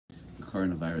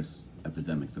coronavirus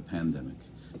epidemic, the pandemic,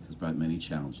 has brought many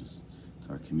challenges to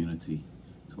our community,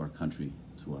 to our country,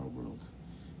 to our world.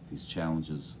 These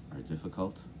challenges are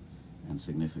difficult and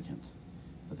significant,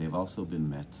 but they've also been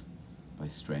met by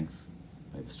the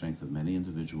strength of many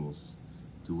individuals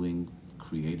doing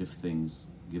creative things,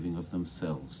 giving of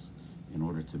themselves in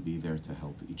order to be there to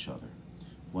help each other.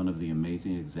 One of the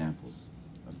amazing examples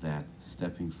of that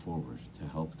stepping forward to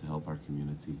help our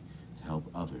community, to help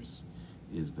others,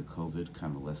 is the COVID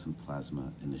Convalescent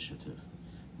Plasma Initiative,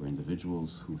 where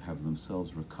individuals who have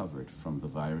themselves recovered from the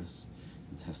virus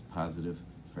and test positive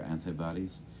for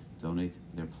antibodies donate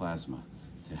their plasma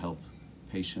to help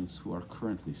patients who are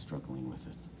currently struggling with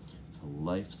it. It's a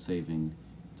life-saving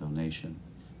donation,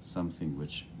 something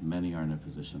which many are in a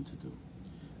position to do.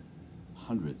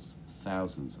 Hundreds,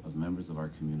 thousands of members of our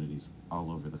communities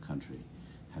all over the country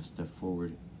have stepped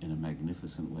forward in a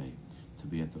magnificent way to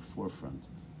be at the forefront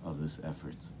of this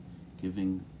effort,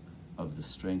 giving of the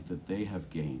strength that they have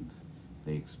gained.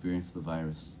 They experienced the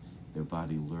virus, their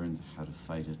body learned how to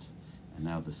fight it, and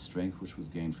now the strength which was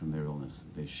gained from their illness,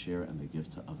 they share and they give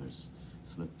to others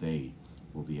so that they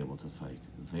will be able to fight,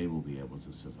 they will be able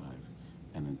to survive,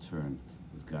 and in turn,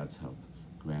 with God's help,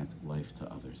 grant life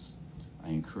to others. I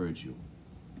encourage you,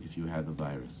 if you have the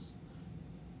virus,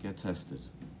 get tested,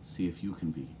 see if you can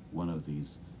be one of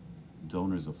these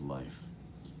donors of life,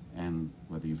 and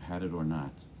whether you've had it or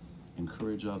not,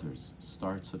 encourage others,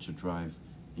 start such a drive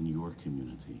in your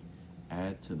community,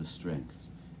 add to the strength,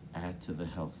 add to the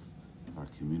health of our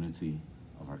community,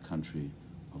 of our country,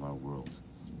 of our world.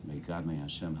 May God, may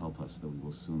Hashem help us that we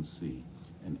will soon see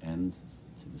an end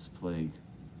to this plague.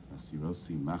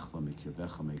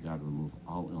 May God remove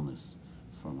all illness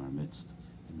from our midst,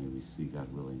 and may we see,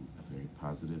 God willing, a very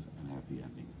positive and happy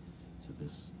ending to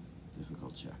this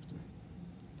difficult chapter.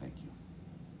 Thank you.